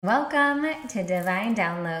Welcome to Divine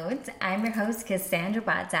Downloads. I'm your host, Cassandra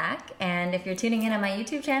Bodzak, and if you're tuning in on my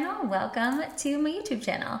YouTube channel, welcome to my YouTube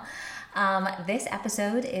channel. This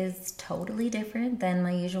episode is totally different than my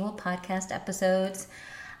usual podcast episodes.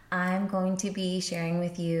 I'm going to be sharing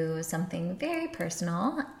with you something very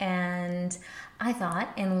personal, and I thought,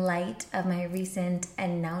 in light of my recent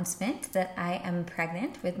announcement that I am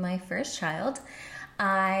pregnant with my first child,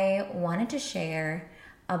 I wanted to share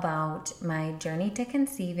about my journey to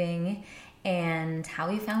conceiving and how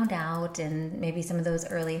we found out, and maybe some of those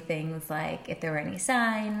early things, like if there were any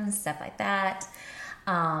signs, stuff like that,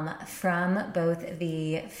 from both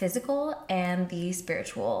the physical and the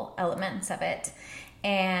spiritual elements of it.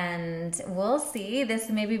 And we'll see, this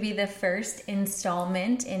may be the first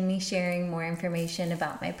installment in me sharing more information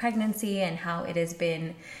about my pregnancy and how it has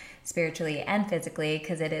been spiritually and physically,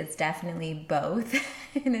 because it is definitely both.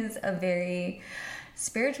 It is a very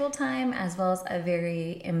spiritual time as well as a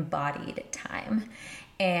very embodied time.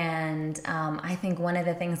 And I think one of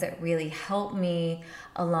the things that really helped me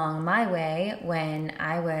along my way when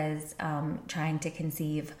I was trying to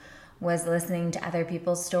conceive was listening to other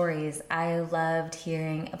people's stories. I loved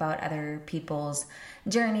hearing about other people's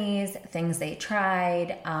journeys, things they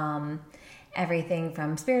tried, everything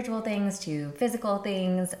from spiritual things to physical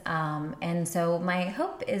things. And so my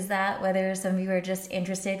hope is that whether some of you are just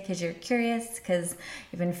interested because you're curious, because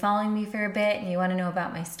you've been following me for a bit and you want to know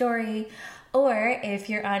about my story, or if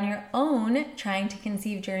you're on your own trying to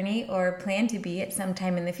conceive journey or plan to be at some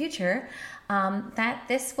time in the future, that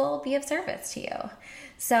this will be of service to you.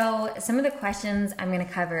 So some of the questions I'm going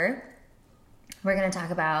to cover, we're going to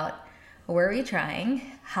talk about: were we trying?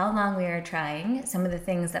 How long we are trying? Some of the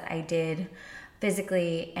things that I did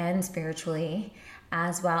physically and spiritually,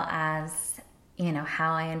 as well as,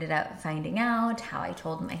 how I ended up finding out, how I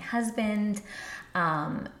told my husband.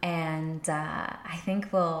 I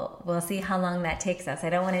think we'll see how long that takes us. I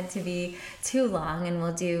don't want it to be too long, and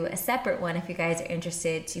we'll do a separate one if you guys are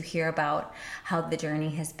interested to hear about how the journey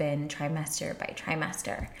has been trimester by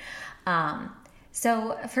trimester.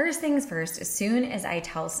 So first things first, as soon as I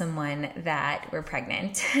tell someone that we're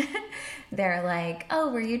pregnant, they're like,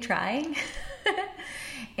 "Oh, were you trying?"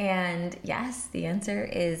 And yes, the answer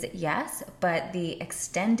is yes, but the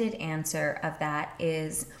extended answer of that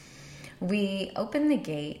is we opened the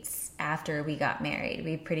gates after we got married.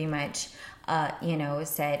 We pretty much,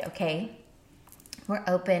 said, okay, we're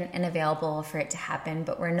open and available for it to happen,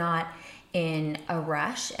 but we're not in a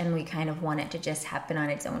rush, and we kind of want it to just happen on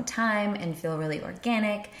its own time and feel really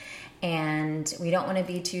organic, and we don't want to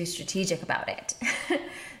be too strategic about it.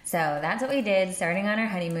 So that's what we did, starting on our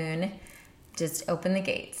honeymoon, just open the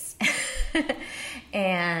gates.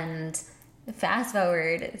 And fast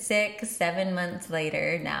forward 6-7 months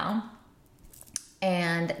later now,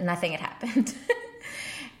 and nothing had happened.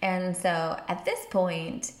 And so at this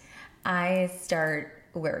point, I start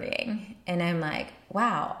worrying, and I'm like,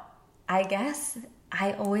 wow, I guess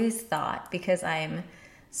I always thought, because I'm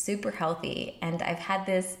super healthy and I've had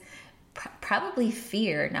this probably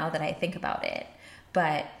fear now that I think about it,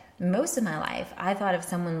 but most of my life, I thought if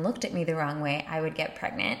someone looked at me the wrong way, I would get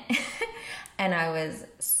pregnant. And I was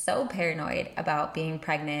so paranoid about being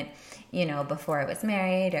pregnant, before I was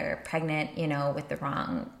married, or pregnant, with the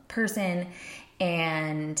wrong person.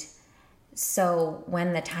 And so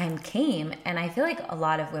when the time came, and I feel like a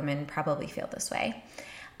lot of women probably feel this way,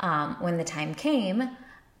 when the time came,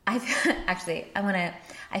 I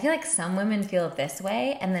feel like some women feel this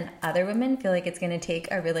way, and then other women feel like it's going to take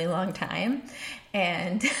a really long time.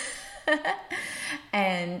 And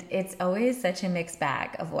and it's always such a mixed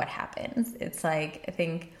bag of what happens. It's like, I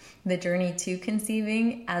think the journey to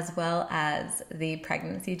conceiving, as well as the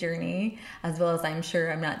pregnancy journey, as well as, I'm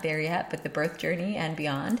sure I'm not there yet, but the birth journey and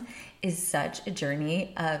beyond, is such a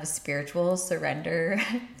journey of spiritual surrender,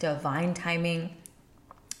 divine timing,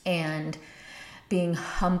 and being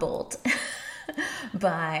humbled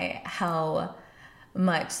by how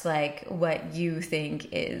much like what you think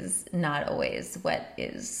is not always what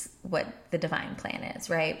the divine plan is,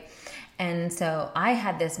 right? And so I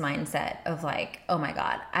had this mindset of like, oh my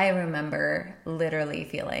God, I remember literally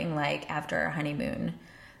feeling like after our honeymoon,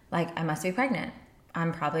 like, I must be pregnant.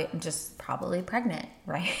 I'm just probably pregnant,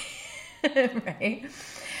 right? Right?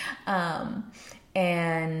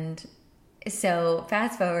 And so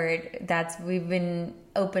fast forward, we've been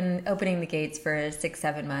opening the gates for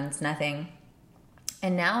 6-7 months, nothing.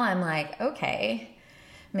 And now I'm like, okay,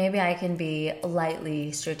 maybe I can be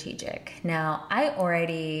lightly strategic. Now, I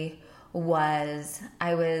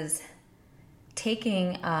was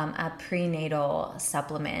taking a prenatal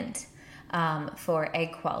supplement for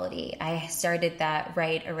egg quality. I started that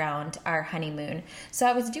right around our honeymoon. So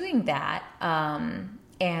I was doing that.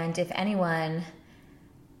 And if anyone,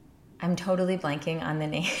 I'm totally blanking on the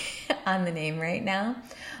name on the name right now,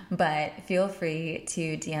 but feel free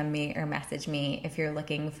to DM me or message me if you're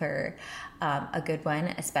looking for a good one,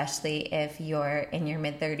 especially if you're in your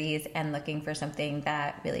mid 30s and looking for something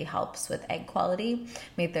that really helps with egg quality,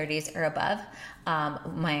 mid 30s or above.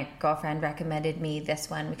 My girlfriend recommended me this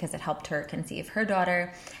one because it helped her conceive her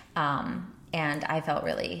daughter, and I felt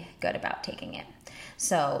really good about taking it.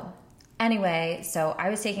 So anyway, so I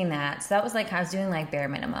was taking that. So that was like, I was doing like bare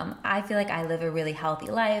minimum. I feel like I live a really healthy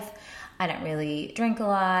life. I don't really drink a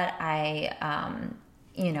lot. I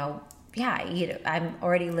eat. I'm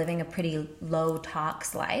already living a pretty low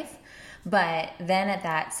tox life. But then at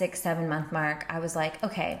that 6-7 month mark, I was like,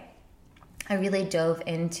 okay, I really dove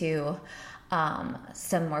into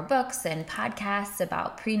some more books and podcasts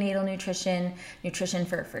about prenatal nutrition, nutrition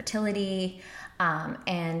for fertility,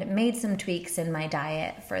 and made some tweaks in my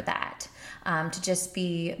diet for that, to just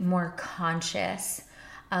be more conscious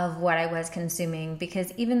of what I was consuming.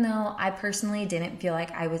 Because even though I personally didn't feel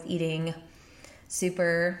like I was eating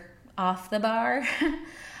super off the bar,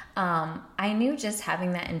 I knew just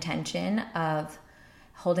having that intention of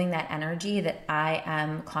holding that energy, that I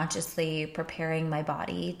am consciously preparing my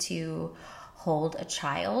body to hold a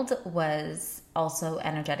child, was also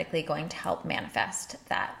energetically going to help manifest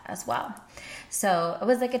that as well. So it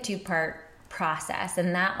was like a 2-part process,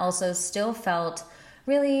 and that also still felt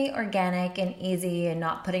really organic and easy and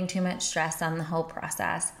not putting too much stress on the whole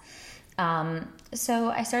process.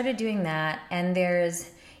 So I started doing that, and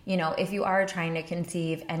there's, if you are trying to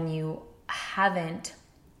conceive and you haven't,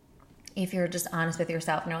 if you're just honest with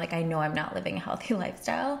yourself and you're like, I know I'm not living a healthy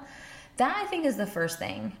lifestyle, that I think is the first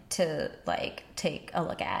thing to like take a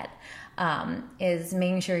look at, is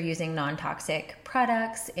making sure you're using non-toxic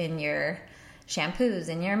products in your shampoos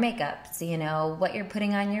and your makeups, what you're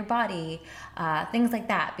putting on your body, things like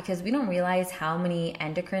that, because we don't realize how many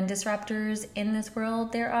endocrine disruptors in this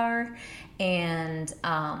world there are. And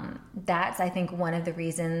that's, I think, one of the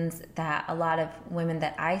reasons that a lot of women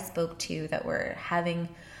that I spoke to that were having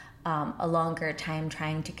a longer time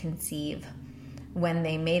trying to conceive, when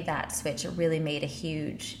they made that switch, it really made a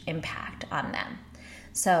huge impact on them.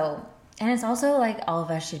 So, and it's also like all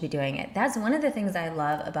of us should be doing it. That's one of the things I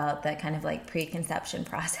love about the kind of like preconception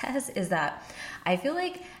process, is that I feel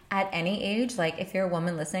like at any age, like if you're a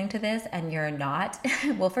woman listening to this and you're not,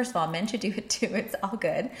 well, first of all, men should do it too. It's all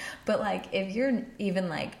good. But like, if you're even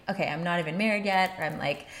like, okay, I'm not even married yet, or I'm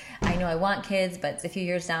like, I know I want kids, but it's a few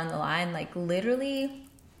years down the line, like literally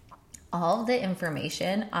all the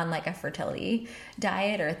information on like a fertility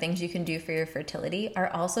diet or things you can do for your fertility are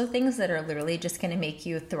also things that are literally just going to make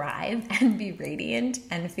you thrive and be radiant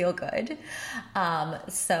and feel good.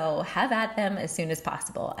 So have at them as soon as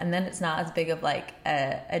possible. And then it's not as big of like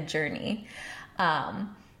a journey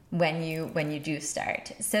when you do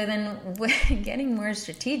start. So then getting more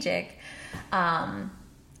strategic, and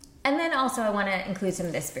then also I want to include some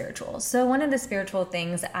of the spiritual. So one of the spiritual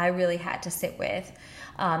things I really had to sit with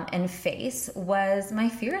and face was my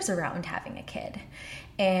fears around having a kid,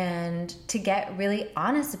 and to get really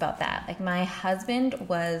honest about that. Like, my husband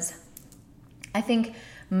was, I think,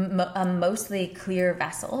 a mostly clear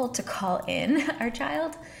vessel to call in our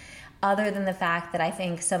child, other than the fact that I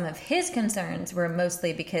think some of his concerns were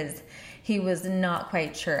mostly because he was not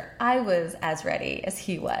quite sure I was as ready as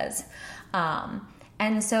he was.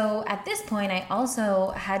 And so at this point, I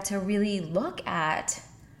also had to really look at,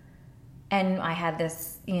 and I had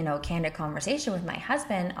this, candid conversation with my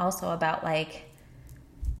husband also about like,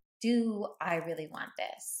 do I really want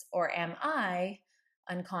this? Or am I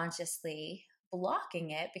unconsciously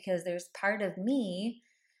blocking it because there's part of me,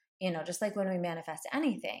 just like when we manifest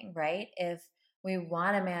anything, right? If we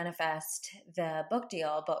want to manifest the book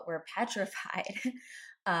deal, but we're petrified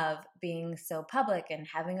of being so public and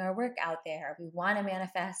having our work out there. We want to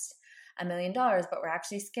manifest $1 million, but we're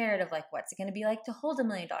actually scared of like, what's it going to be like to hold $1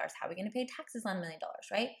 million? How are we going to pay taxes on $1 million,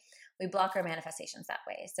 right? We block our manifestations that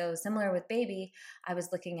way. So similar with baby, I was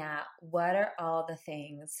looking at what are all the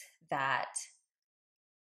things that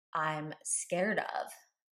I'm scared of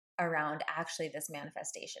around actually this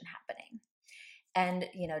manifestation happening. And,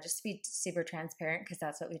 just to be super transparent, because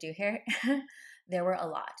that's what we do here, there were a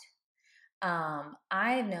lot.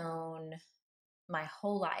 I've known my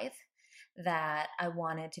whole life that I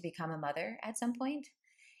wanted to become a mother at some point,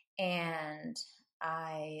 and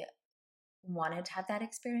I wanted to have that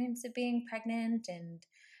experience of being pregnant and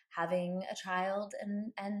having a child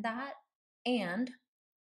and that. And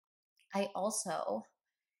I also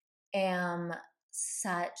am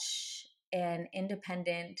such an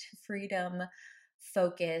independent, freedom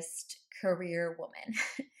focused career woman.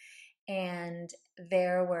 And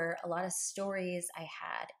there were a lot of stories I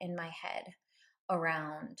had in my head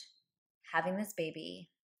around having this baby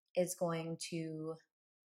is going to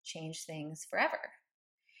change things forever.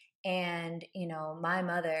 And, my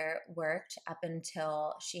mother worked up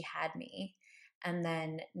until she had me and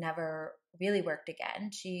then never really worked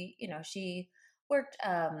again. She worked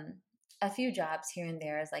a few jobs here and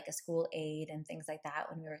there as like a school aide and things like that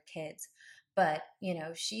when we were kids. But,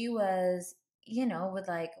 she was, would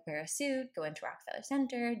like wear a suit, go into Rockefeller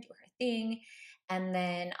Center, do her thing. And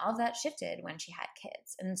then all that shifted when she had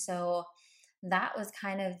kids. And so that was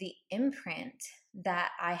kind of the imprint that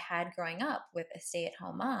I had growing up with a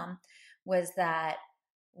stay-at-home mom, was that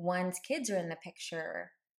once kids are in the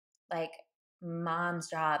picture, like mom's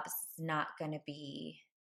job is not going to be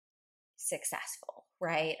successful,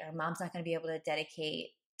 right? Or mom's not going to be able to dedicate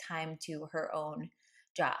time to her own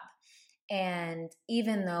job. And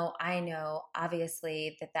even though I know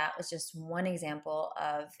obviously that was just one example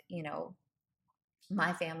of,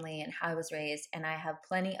 my family and how I was raised. And I have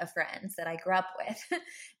plenty of friends that I grew up with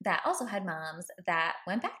that also had moms that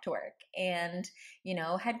went back to work and,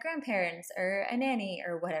 had grandparents or a nanny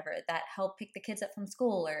or whatever that helped pick the kids up from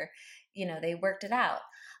school, or, they worked it out.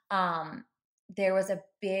 There was a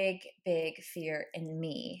big, big fear in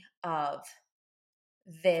me of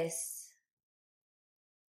this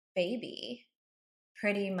baby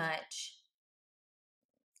pretty much,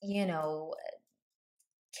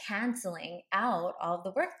 canceling out all of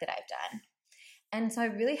the work that I've done. And so I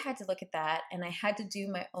really had to look at that, and I had to do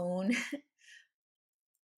my own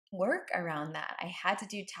work around that. I had to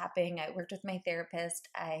do tapping. I worked with my therapist.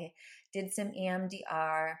 I did some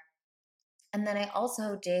EMDR. And then I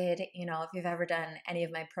also did, if you've ever done any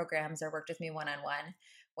of my programs or worked with me one-on-one,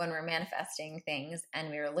 when we're manifesting things and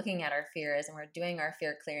we were looking at our fears and we're doing our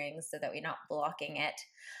fear clearings so that we're not blocking it,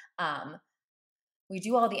 we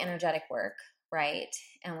do all the energetic work, right?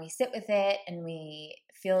 And we sit with it and we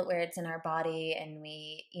feel it where it's in our body, and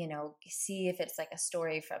we, see if it's like a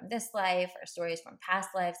story from this life or stories from past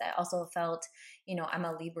lives. I also felt, I'm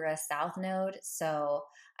a Libra South node, so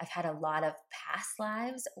I've had a lot of past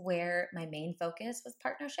lives where my main focus was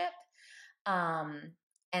partnership.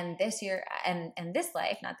 And this year, and this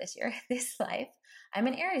life, not this year, this life, I'm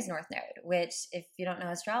an Aries North Node, which, if you don't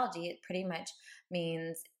know astrology, it pretty much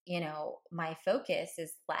means, my focus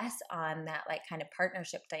is less on that like kind of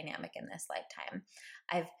partnership dynamic in this lifetime.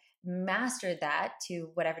 I've mastered that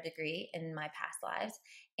to whatever degree in my past lives,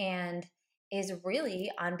 and is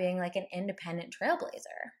really on being like an independent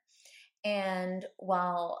trailblazer. And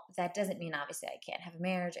while that doesn't mean obviously I can't have a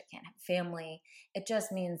marriage, I can't have a family, it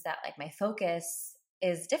just means that like my focus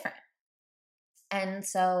is different. And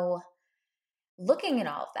so looking at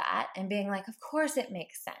all of that and being like, of course it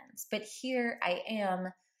makes sense, but here I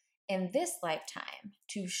am in this lifetime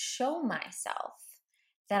to show myself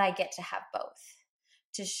that I get to have both,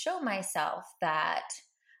 to show myself that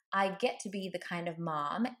I get to be the kind of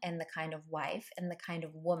mom and the kind of wife and the kind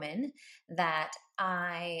of woman that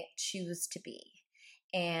I choose to be.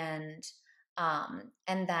 And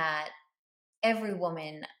that every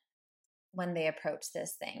woman, when they approach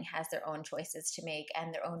this thing, has their own choices to make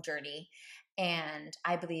and their own journey. And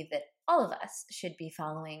I believe that all of us should be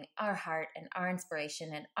following our heart and our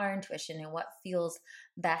inspiration and our intuition and what feels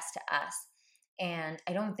best to us. And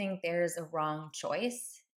I don't think there's a wrong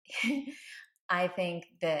choice. I think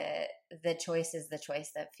the choice is the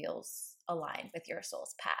choice that feels aligned with your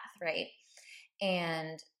soul's path, right?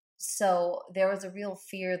 And so there was a real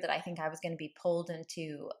fear that I think I was going to be pulled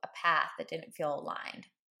into a path that didn't feel aligned.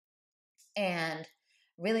 And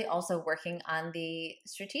really also working on the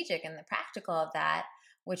strategic and the practical of that,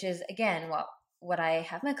 which is, again, what I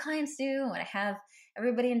have my clients do, what I have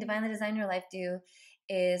everybody in Divinely Design Your Life do,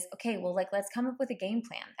 is, okay, well, like, let's come up with a game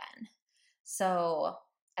plan then. So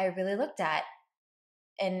I really looked at,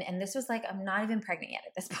 and this was like, I'm not even pregnant yet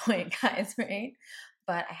at this point, guys, right?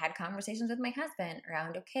 But I had conversations with my husband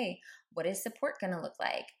around, okay, what is support going to look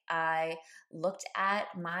like? I looked at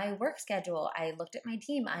my work schedule. I looked at my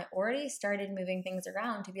team. I already started moving things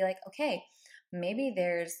around to be like, okay, maybe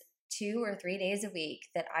there's 2 or 3 days a week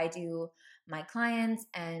that I do my clients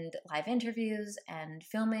and live interviews and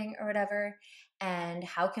filming or whatever. And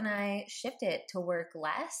how can I shift it to work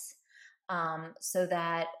less, so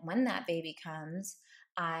that when that baby comes,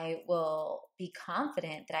 I will be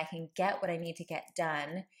confident that I can get what I need to get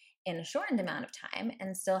done in a shortened amount of time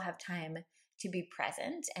and still have time to be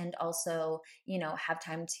present, and also, have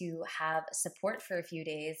time to have support for a few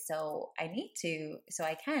days. So I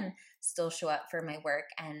can still show up for my work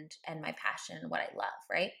and my passion and what I love,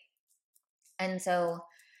 right? And so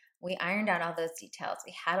we ironed out all those details.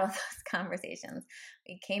 We had all those conversations.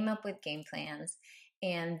 We came up with game plans.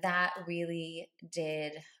 And that really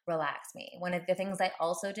did relax me. One of the things I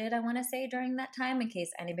also did, I want to say during that time, in case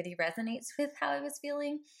anybody resonates with how I was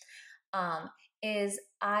feeling, is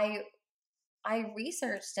I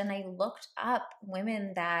researched and I looked up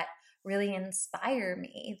women that really inspire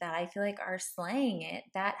me, that I feel like are slaying it,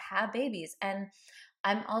 that have babies. And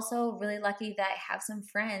I'm also really lucky that I have some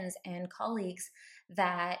friends and colleagues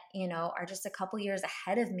that, are just a couple years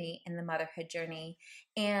ahead of me in the motherhood journey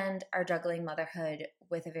and are juggling motherhood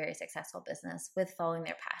with a very successful business, with following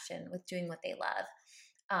their passion, with doing what they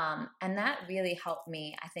love. And that really helped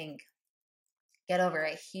me, I think, get over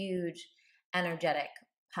a huge energetic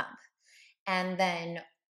hump. And then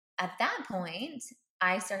at that point,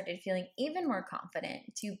 I started feeling even more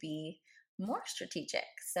confident to be more strategic.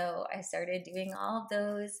 So I started doing all of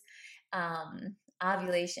those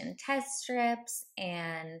ovulation test strips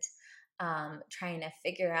and trying to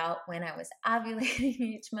figure out when I was ovulating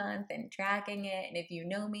each month and tracking it. And if you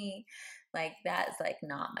know me, like that's like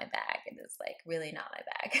not my bag. It is like really not my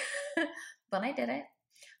bag. But I did it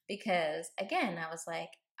because again, I was like,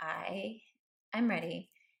 I'm ready.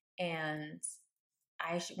 And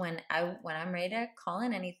when I'm ready to call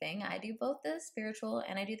in anything, I do both the spiritual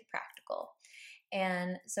and I do the practical.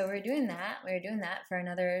 And so we were doing that. We were doing that for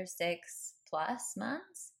another 6+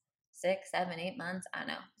 months, 6, 7, 8 months. I don't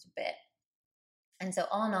know, it's a bit. And so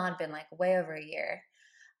all in all, it'd been like way over a year,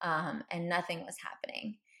 and nothing was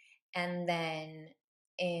happening. And then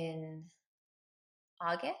in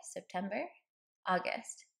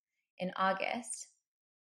in August,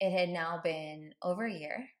 it had now been over a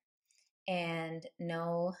year and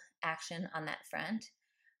no action on that front.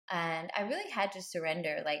 And I really had to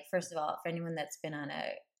surrender. Like, first of all, for anyone that's been on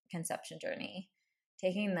a conception journey,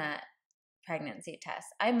 taking that pregnancy test,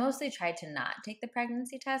 I mostly tried to not take the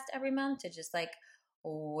pregnancy test every month, to just like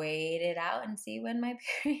wait it out and see when my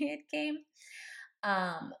period came.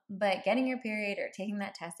 But getting your period or taking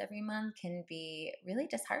that test every month can be really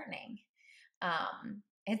disheartening.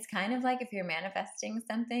 It's kind of like if you're manifesting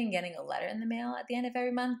something, getting a letter in the mail at the end of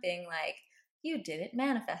every month being like, you didn't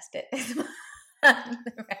manifest it this month,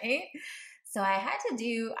 right? So I had to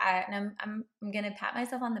do, and I'm going to pat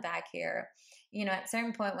myself on the back here. At a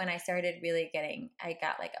certain point when I started really I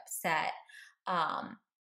got like upset.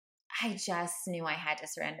 I just knew I had to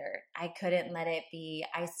surrender. I couldn't let it be.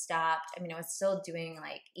 I stopped. I mean, I was still doing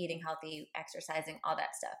like eating healthy, exercising, all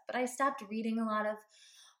that stuff, but I stopped reading a lot of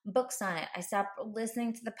books on it. I stopped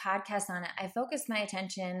listening to the podcast on it. I focused my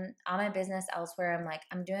attention on my business elsewhere. I'm like,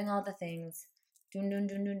 I'm doing all the things,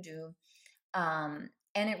 do. And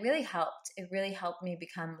it really helped. It really helped me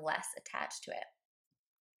become less attached to it.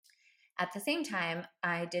 At the same time,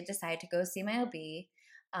 I did decide to go see my OB.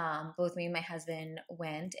 Both me and my husband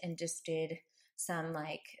went and just did some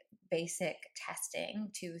like basic testing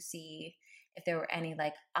to see if there were any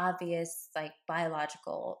like obvious like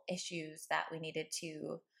biological issues that we needed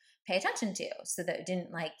to pay attention to, so that it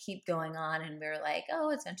didn't like keep going on and we were like,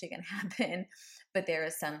 oh, it's eventually going to happen, but there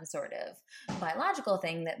was some sort of biological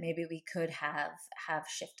thing that maybe we could have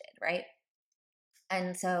shifted, right?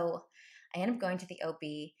 And so I ended up going to the OB,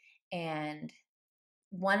 and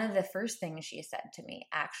one of the first things she said to me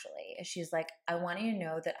actually is, she's like, I want you to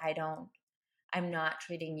know that I'm not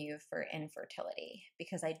treating you for infertility,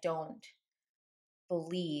 because I don't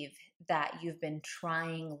believe that you've been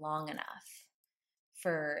trying long enough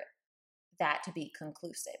for that to be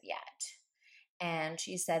conclusive yet. And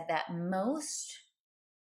she said that most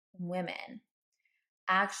women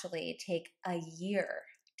actually take a year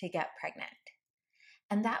to get pregnant.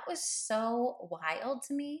 And that was so wild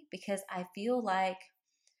to me, because I feel like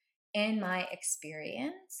in my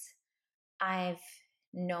experience, I've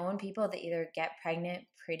known people that either get pregnant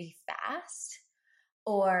pretty fast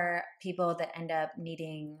or people that end up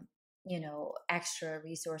needing, extra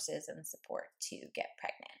resources and support to get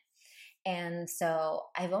pregnant. And so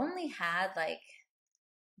I've only had like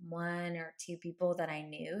 1 or 2 people that I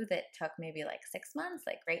knew that took maybe like 6 months,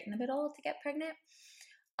 like right in the middle, to get pregnant.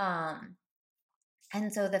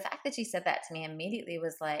 And so the fact that she said that to me immediately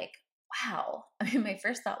was like, wow. I mean, my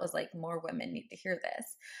first thought was like, more women need to hear this,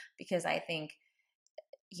 because I think,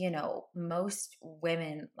 most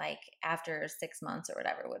women, like after 6 months or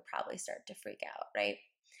whatever, would probably start to freak out, right?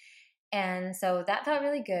 And so that felt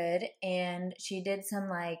really good. And she did some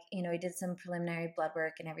we did some preliminary blood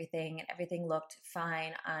work and everything looked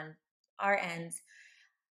fine on our ends.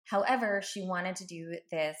 However, she wanted to do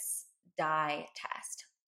this dye test.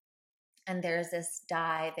 And there's this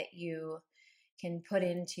dye that you can put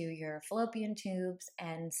into your fallopian tubes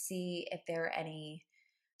and see if there are any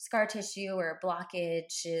scar tissue or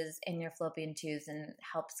blockages in your fallopian tubes and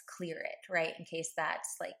helps clear it, right? In case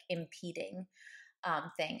that's like impeding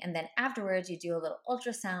thing. And then afterwards, you do a little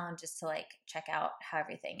ultrasound just to like check out how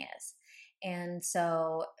everything is. And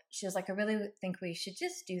so she was like, I really think we should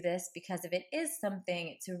just do this because if it is something,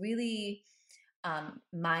 it's a really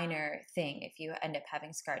minor thing if you end up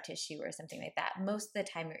having scar tissue or something like that. Most of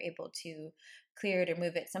the time, you're able to clear it or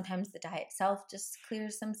move it. Sometimes the dye itself just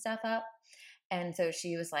clears some stuff up. And so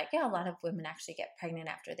she was like, yeah, a lot of women actually get pregnant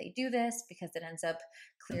after they do this because it ends up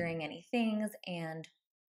clearing any things and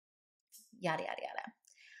yada, yada, yada.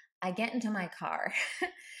 I get into my car.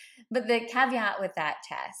 But the caveat with that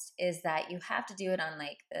test is that you have to do it on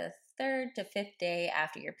like the 3rd to 5th day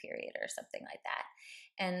after your period or something like that.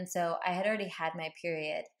 And so I had already had my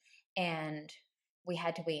period and we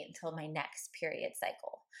had to wait until my next period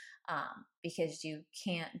cycle because you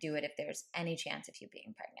can't do it if there's any chance of you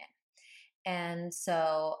being pregnant. And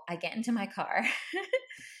so I get into my car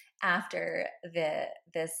after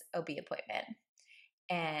this OB appointment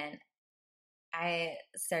and I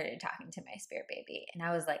started talking to my spirit baby and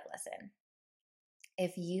I was like, listen,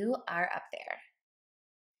 if you are up there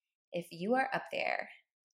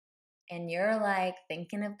and you're like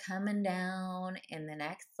thinking of coming down in the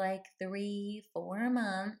next like 3-4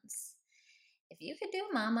 months, if you could do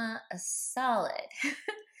mama a solid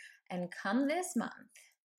and come this month,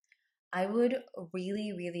 I would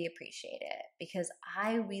really, really appreciate it because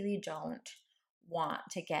I really don't want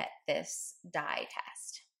to get this dye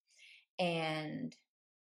test. And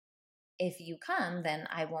if you come, then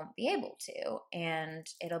I won't be able to. And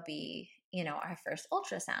it'll be, our first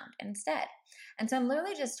ultrasound instead. And so I'm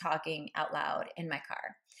literally just talking out loud in my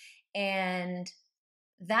car. And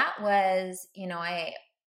that was,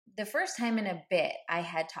 the first time in a bit I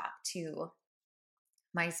had talked to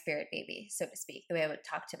my spirit baby, so to speak, the way I would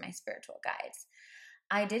talk to my spiritual guides.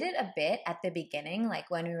 I did it a bit at the beginning,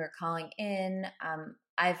 like when we were calling in.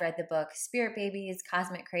 I've read the book Spirit Babies,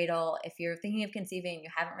 Cosmic Cradle. If you're thinking of conceiving and you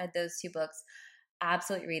haven't read those 2 books,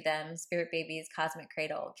 absolutely read them. Spirit Babies, Cosmic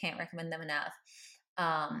Cradle. Can't recommend them enough.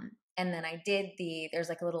 And then I did there's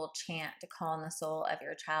like a little chant to call on the soul of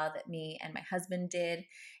your child that me and my husband did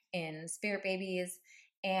in Spirit Babies.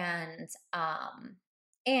 And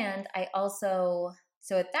I also,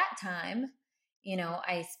 so at that time,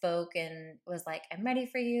 I spoke and was like, I'm ready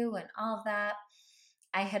for you and all of that.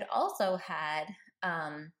 I had also had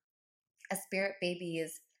a spirit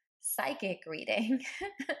baby's psychic reading.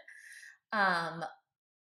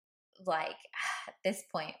 Like at this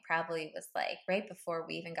point probably was like right before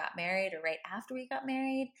we even got married or right after we got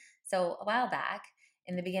married. So a while back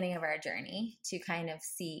in the beginning of our journey to kind of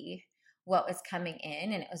see what was coming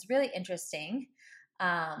in. And it was really interesting.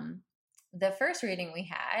 The first reading we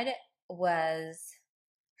had was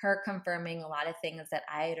her confirming a lot of things that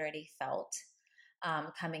I had already felt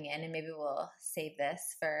coming in. And maybe we'll save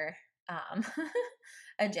this for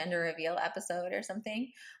a gender reveal episode or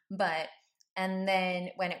something. And then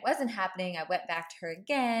when it wasn't happening, I went back to her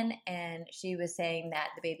again, and she was saying that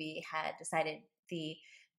the baby had decided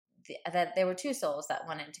that there were 2 souls that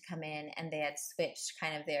wanted to come in, and they had switched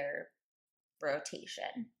kind of their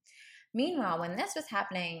rotation. Meanwhile, when this was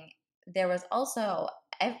happening, there was also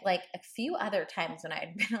like a few other times when I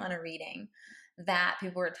had been on a reading that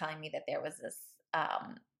people were telling me that there was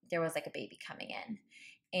like a baby coming in.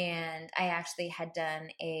 And I actually had done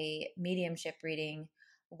a mediumship reading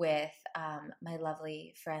with my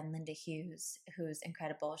lovely friend Linda Hughes, who's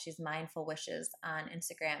incredible. She's Mindful Wishes on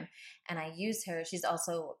Instagram, and I use her. She's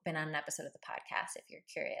also been on an episode of the podcast. If you're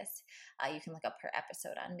curious, you can look up her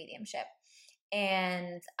episode on mediumship.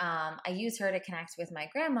 And I use her to connect with my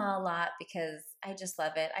grandma a lot because I just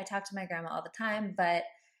love it. I talk to my grandma all the time, but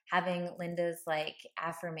having Linda's like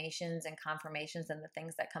affirmations and confirmations and the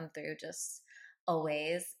things that come through just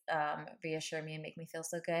always reassure me and make me feel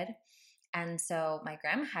so good. And so my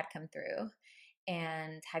grandma had come through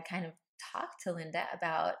and had kind of talked to Linda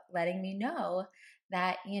about letting me know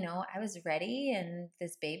that, I was ready and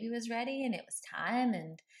this baby was ready and it was time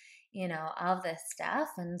and, all this stuff.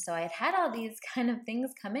 And so I had all these kind of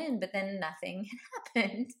things come in, but then nothing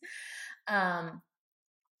had happened.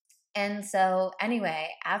 And so anyway,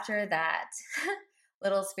 after that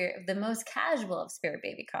little the most casual of spirit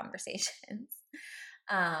baby conversations,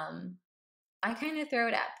 I kind of throw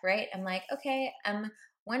it up, right? I'm like, okay,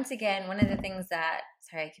 once again, one of the things that,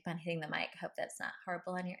 sorry, I keep on hitting the mic. I hope that's not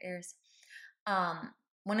horrible on your ears.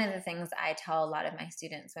 One of the things I tell a lot of my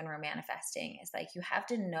students when we're manifesting is like, you have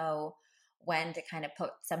to know when to kind of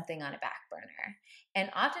put something on a back burner.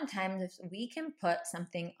 And oftentimes we can put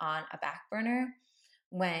something on a back burner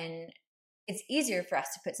when it's easier for us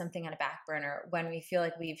to put something on a back burner when we feel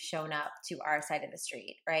like we've shown up to our side of the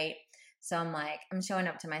street, right? So I'm like, I'm showing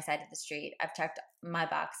up to my side of the street. I've checked my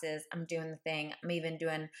boxes. I'm doing the thing. I'm even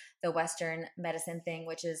doing the Western medicine thing,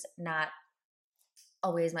 which is not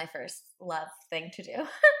always my first love thing to do.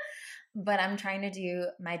 But I'm trying to do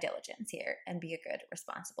my diligence here and be a good,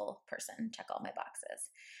 responsible person, check all my boxes.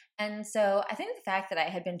 And so I think the fact that I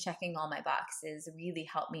had been checking all my boxes really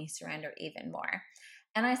helped me surrender even more.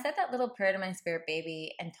 And I said that little prayer to my spirit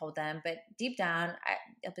baby and told them, but deep down,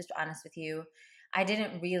 I'll be honest with you, I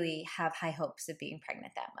didn't really have high hopes of being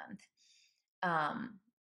pregnant that month.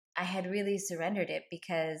 I had really surrendered it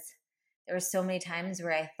because there were so many times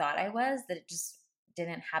where I thought I was that it just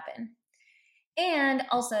didn't happen. And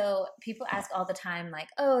also, people ask all the time, like,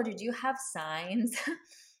 oh, did you have signs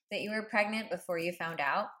that you were pregnant before you found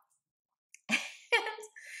out?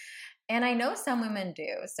 And I know some women do,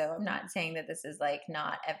 so I'm not saying that this is like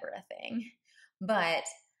not ever a thing. But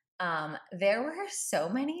there were so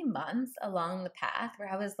many months along the path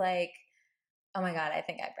where I was like, oh my God, I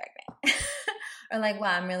think I'm pregnant. Or like,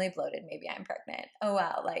 wow, I'm really bloated. Maybe I'm pregnant. Oh,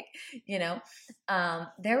 wow. Like,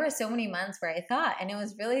 there were so many months where I thought, and it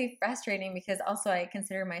was really frustrating because also I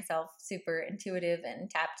consider myself super intuitive and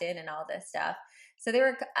tapped in and all this stuff. So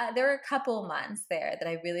there were a couple months there that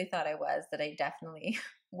I really thought I was, that I definitely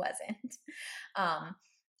wasn't.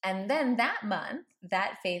 And then that month,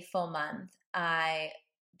 that faithful month, I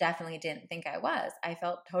definitely didn't think I was. I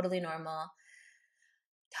felt totally normal,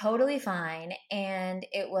 totally fine. And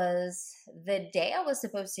it was the day I was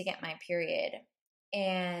supposed to get my period.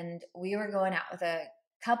 And we were going out with a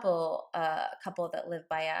couple that lived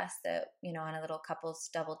by us, that, on a little couples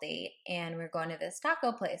double date. And we were going to this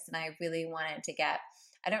taco place. And I really wanted to get,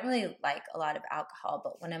 I don't really like a lot of alcohol,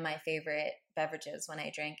 but one of my favorite beverages when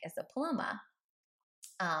I drink is a Paloma,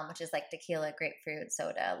 which is like tequila, grapefruit,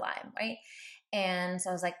 soda, lime, right? And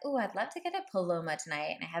so I was like, oh, I'd love to get a Paloma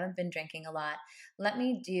tonight. And I haven't been drinking a lot. Let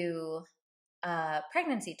me do a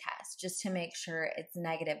pregnancy test just to make sure it's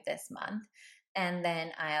negative this month. And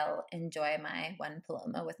then I'll enjoy my one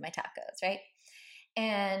Paloma with my tacos, right?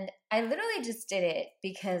 And I literally just did it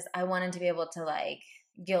because I wanted to be able to like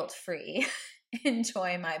guilt-free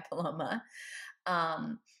enjoy my Paloma.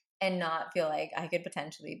 And not feel like I could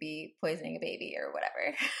potentially be poisoning a baby or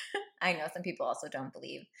whatever. I know some people also don't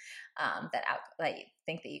believe that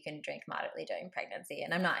think that you can drink moderately during pregnancy,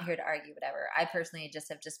 and I'm not here to argue whatever. I personally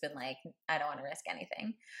have been like, I don't want to risk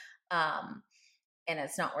anything, and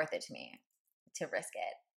it's not worth it to me to risk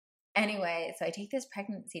it. Anyway, so I take this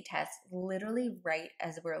pregnancy test literally right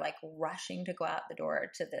as we're like rushing to go out the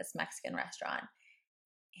door to this Mexican restaurant,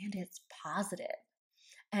 and it's positive,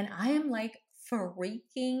 and I am like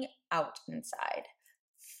freaking out inside,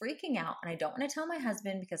 freaking out. And I don't want to tell my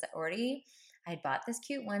husband because I'd bought this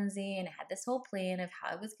cute onesie and I had this whole plan of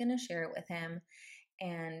how I was going to share it with him.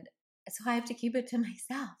 And so I have to keep it to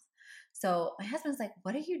myself. So my husband's like,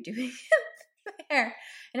 what are you doing there?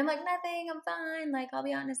 And I'm like, nothing, I'm fine. Like, I'll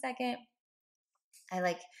be out in a second. I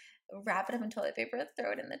like wrap it up in toilet paper,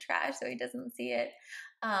 throw it in the trash so he doesn't see it,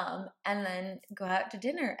 and then go out to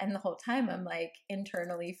dinner. And the whole time I'm like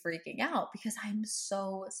internally freaking out because I'm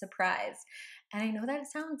so surprised. And I know that it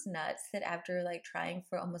sounds nuts that after like trying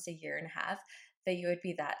for almost a year and a half that you would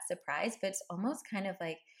be that surprised, but it's almost kind of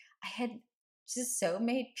like I had just so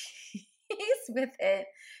made peace with it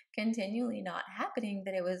continually not happening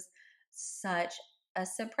that it was such a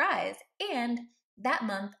surprise. And that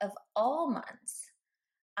month of all months,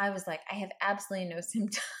 I was like, I have absolutely no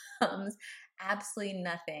symptoms. Absolutely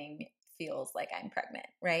nothing feels like I'm pregnant,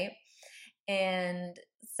 right? And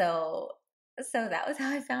so that was how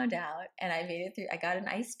I found out. And I made it through. I got an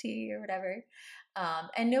iced tea or whatever.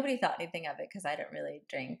 And nobody thought anything of it because I don't really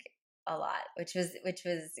drink a lot, which was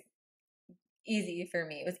easy for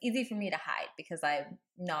me. It was easy for me to hide because I'm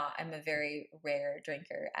a very rare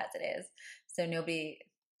drinker as it is. So nobody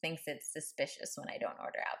thinks it's suspicious when I don't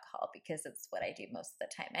order alcohol because it's what I do most of the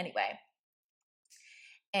time anyway.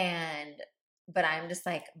 But I'm just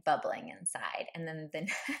like bubbling inside. And then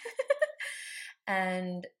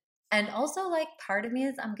and also like part of me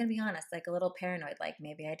is, I'm going to be honest, like a little paranoid, like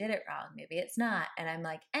maybe I did it wrong, maybe it's not. And I'm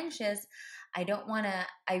like anxious. I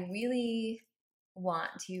really want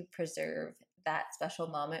to preserve that special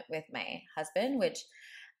moment with my husband, which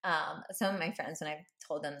some of my friends, when I've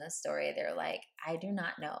told them this story, they're like, I do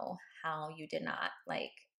not know how you did not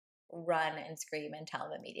like run and scream and tell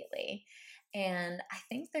him immediately. And I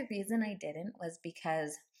think the reason I didn't was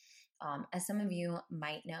because, as some of you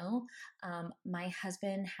might know, my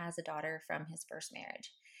husband has a daughter from his first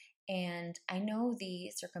marriage. And I know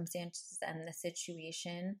the circumstances and the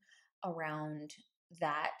situation around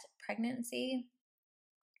that pregnancy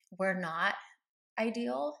were not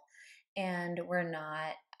ideal and were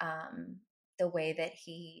not the way that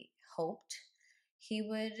he hoped he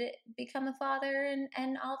would become a father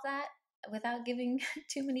and all of that, without giving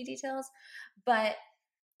too many details. But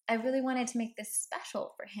I really wanted to make this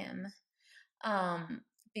special for him,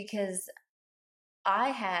 because I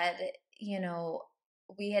had,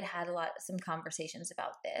 we had had some conversations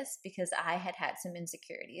about this, because I had had some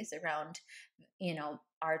insecurities around,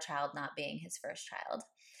 our child not being his first child.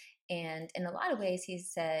 And in a lot of ways, he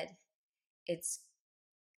said it's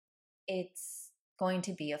going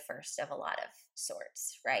to be a first of a lot of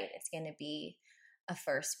sorts, right? It's going to be a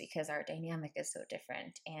first because our dynamic is so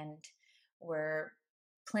different, and we're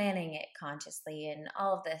planning it consciously and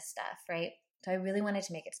all of this stuff, right? So I really wanted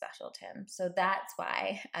to make it special to him. So that's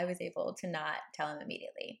why I was able to not tell him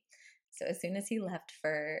immediately. So as soon as he left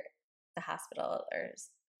for the hospital, or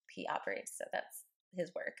he operates, so that's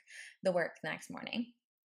his work, the next morning,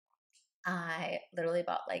 I literally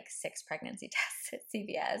bought like 6 pregnancy tests at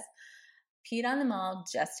CVS, peed on them all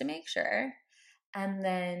just to make sure. And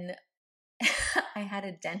then I had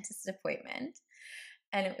a dentist appointment.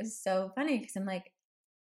 And it was so funny because I'm like,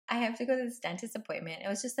 I have to go to this dentist appointment. It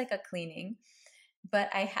was just like a cleaning. But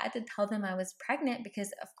I had to tell them I was pregnant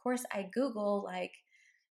because, of course, I Google, like,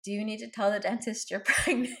 do you need to tell the dentist you're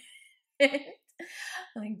pregnant?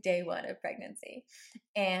 Like day 1 of pregnancy.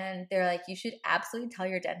 And they're like, you should absolutely tell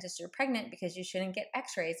your dentist you're pregnant because you shouldn't get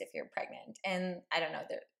x-rays if you're pregnant. And I don't know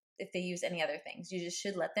if they use any other things. You just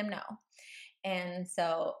should let them know. And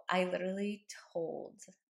so I literally told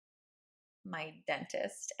my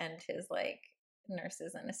dentist and his like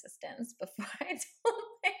nurses and assistants before I told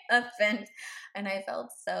my husband. And I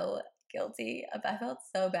felt so guilty. I felt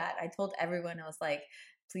so bad. I told everyone, I was like,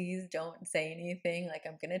 please don't say anything. Like,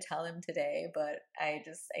 I'm going to tell him today, but I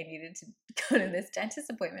needed to go to this dentist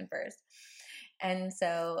appointment first. And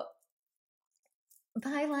so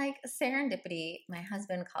by like serendipity, my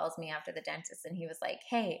husband calls me after the dentist and he was like,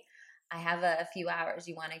 hey, I have a few hours.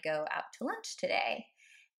 You want to go out to lunch today?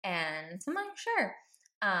 And so I'm like, sure.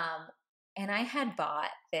 And I had bought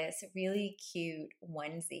this really cute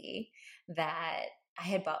onesie that I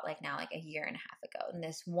had bought like a year and a half ago. And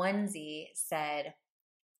this onesie said,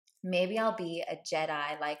 maybe I'll be a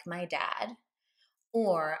Jedi like my dad,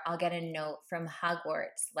 or I'll get a note from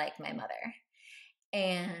Hogwarts like my mother.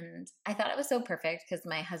 And I thought it was so perfect because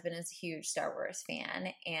my husband is a huge Star Wars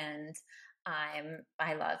fan, and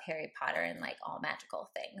I love Harry Potter and like all magical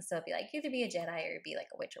things. So it'd be like either be a Jedi or be like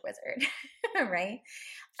a witch or wizard, right?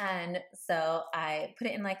 And so I put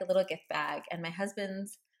it in like a little gift bag, and my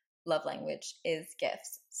husband's love language is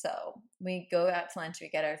gifts. So we go out to lunch, we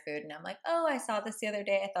get our food, and I'm like, oh, I saw this the other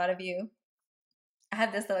day. I thought of you. I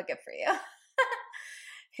have this little gift for you.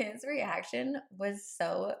 His reaction was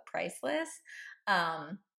so priceless.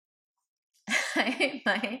 I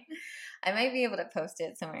might be able to post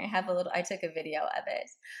it somewhere. I took a video of it.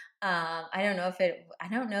 I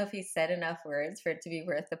don't know if he said enough words for it to be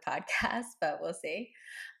worth the podcast, but we'll see.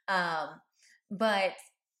 But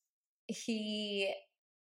he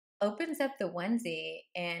opens up the onesie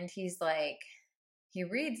and he's like, he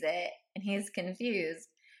reads it and he's confused.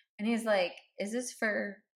 And he's like, is this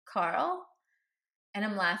for Carl? And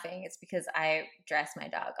I'm laughing. It's because I dress my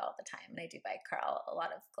dog all the time and I do buy Carl a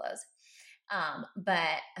lot of clothes.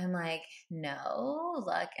 But I'm like, no,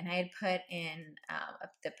 look. And I had put in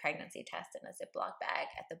the pregnancy test in a Ziploc bag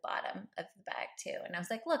at the bottom of the bag too. And I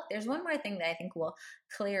was like, look, there's one more thing that I think will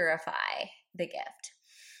clarify the gift.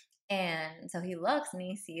 And so he looks and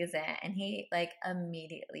he sees it and he like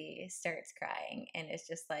immediately starts crying. And it's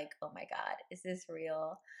just like, oh my God, is this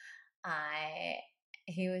real?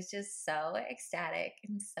 He was just so ecstatic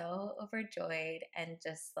and so overjoyed and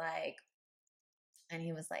just like, and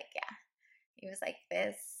he was like, yeah, he was like,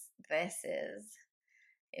 this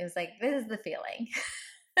is the feeling.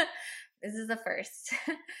 This is the first.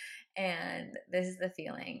 And this is the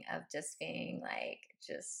feeling of just being like,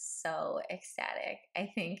 just so ecstatic. I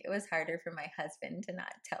think it was harder for my husband to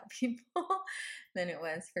not tell people than it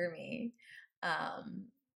was for me.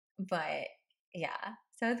 But yeah,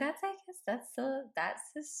 so that's, I guess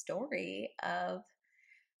that's the story of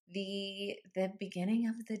the beginning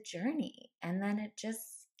of the journey. And then it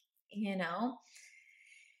just,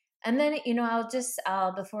 and then,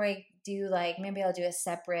 I'll before I do maybe I'll do a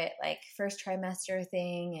separate first trimester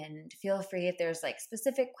thing, and feel free if there's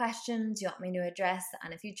specific questions you want me to address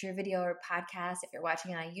on a future video or podcast. If you're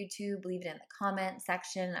watching it on YouTube, leave it in the comment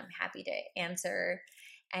section. I'm happy to answer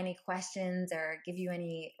any questions or give you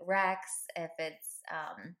any recs if it's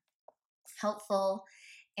helpful.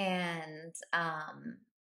 And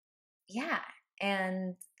yeah,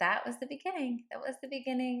 And that was the beginning. That was the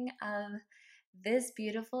beginning of this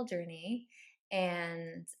beautiful journey.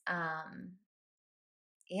 And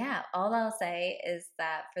yeah, all I'll say is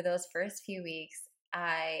that for those first few weeks,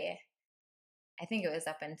 I think it was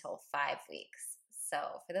up until 5 weeks. So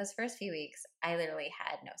for those first few weeks, I literally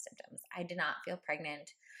had no symptoms. I did not feel pregnant.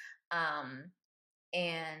 Um,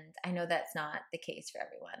 and I know that's not the case for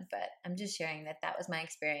everyone, but I'm just sharing that that was my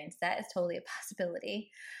experience. That is totally a possibility.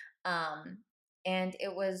 Um, and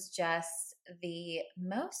it was just the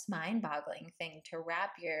most mind-boggling thing to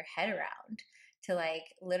wrap your head around, to like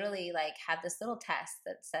literally like have this little test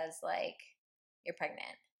that says like you're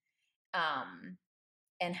pregnant.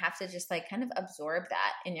 And have to just like kind of absorb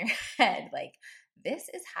that in your head, like this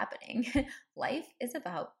is happening. Life is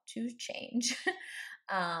about to change.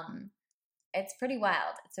 um it's pretty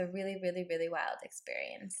wild. It's a really, really, really wild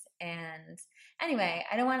experience. And anyway,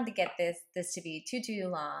 I don't want to get this to be too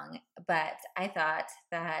long, but I thought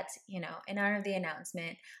that, in honor of the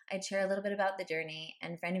announcement, I'd share a little bit about the journey.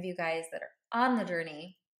 And for any of you guys that are on the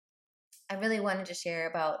journey, I really wanted to share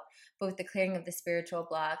about both the clearing of the spiritual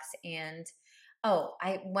blocks and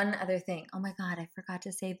one other thing. Oh my God, I forgot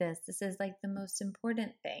to say this. This is like the most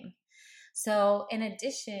important thing. So, in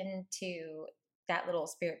addition to that little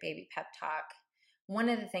spirit baby pep talk, one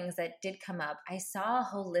of the things that did come up, I saw a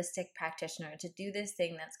holistic practitioner to do this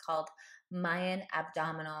thing that's called Mayan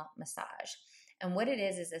abdominal massage. And what it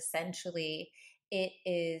is essentially it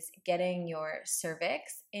is getting your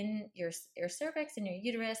cervix in your cervix and your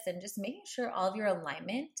uterus and just making sure all of your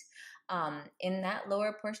alignment in that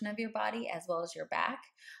lower portion of your body as well as your back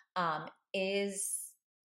um, is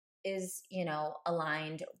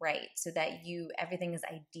aligned right so that everything is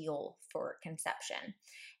ideal for conception.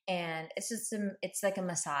 And it's like a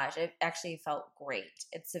massage. It actually felt great.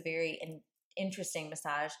 It's a very interesting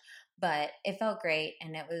massage, but it felt great.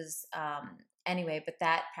 And it was anyway, but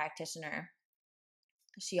that practitioner,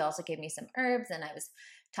 she also gave me some herbs, and I was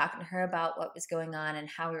talking to her about what was going on and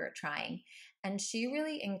how we were trying. And she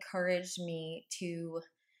really encouraged me to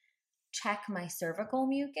check my cervical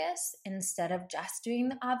mucus instead of just doing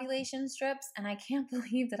the ovulation strips. And I can't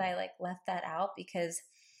believe that I like left that out, because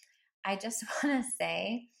I just want to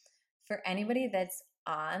say, for anybody that's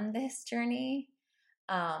on this journey,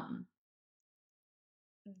 that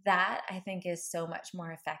I think is so much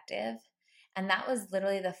more effective. And that was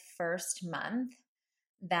literally the first month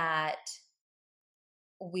that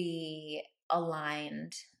we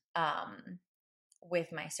aligned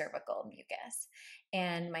with my cervical mucus.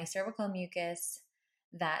 And my cervical mucus,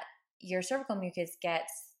 that your cervical mucus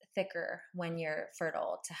gets thicker when you're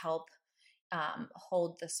fertile to help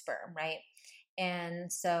hold the sperm, right?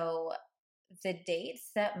 And so the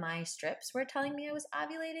dates that my strips were telling me I was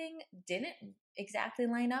ovulating didn't exactly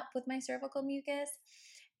line up with my cervical mucus.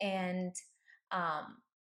 And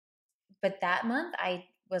but that month I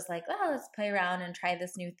was like, oh, let's play around and try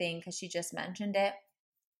this new thing because she just mentioned it.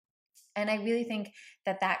 And I really think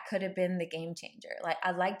that could have been the game changer. Like,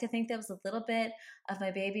 I'd like to think there was a little bit of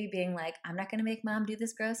my baby being like, I'm not going to make mom do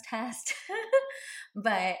this gross test.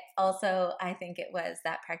 But also, I think it was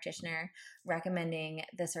that practitioner recommending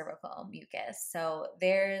the cervical mucus. So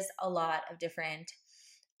there's a lot of different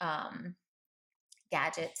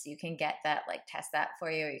gadgets you can get that like test that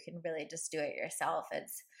for you. Or you can really just do it yourself.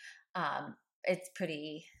 It's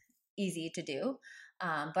pretty easy to do.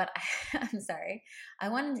 But I'm sorry. I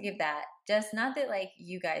wanted to give that, just not that like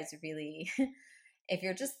you guys really, if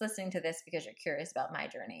you're just listening to this because you're curious about my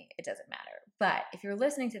journey, it doesn't matter. But if you're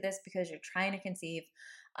listening to this because you're trying to conceive,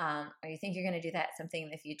 or you think you're going to do that something in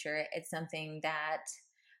the future, it's something that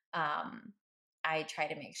I try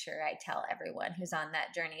to make sure I tell everyone who's on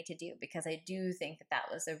that journey to do, because I do think that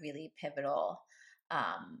was a really pivotal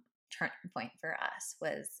turning point for us,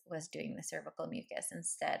 was doing the cervical mucus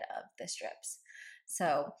instead of the strips.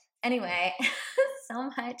 So anyway, so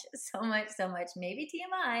much, maybe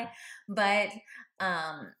TMI, but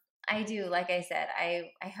I do, like I said,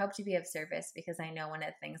 I hope to be of service, because I know one of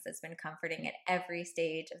the things that's been comforting at every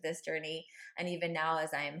stage of this journey, and even now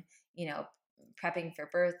as I'm, prepping for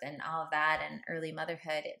birth and all of that and early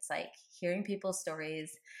motherhood, it's like hearing people's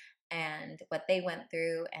stories and what they went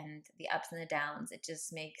through and the ups and the downs. It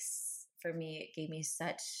just makes, for me, it gave me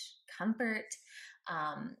such comfort.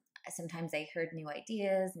 Sometimes I heard new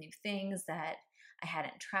ideas, new things that I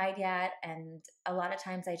hadn't tried yet. And a lot of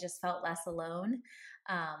times I just felt less alone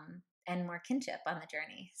and more kinship on the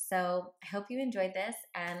journey. So I hope you enjoyed this.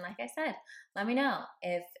 And like I said, let me know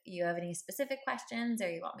if you have any specific questions, or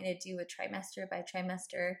you want me to do a trimester by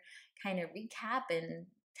trimester kind of recap and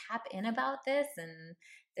tap in about this and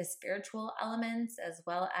the spiritual elements as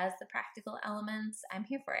well as the practical elements, I'm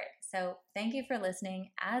here for it. So thank you for listening.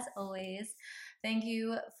 As always, thank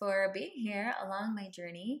you for being here along my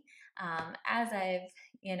journey. As I've,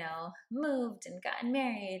 moved and gotten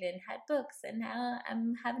married and had books and now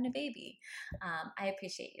I'm having a baby. I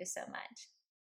appreciate you so much.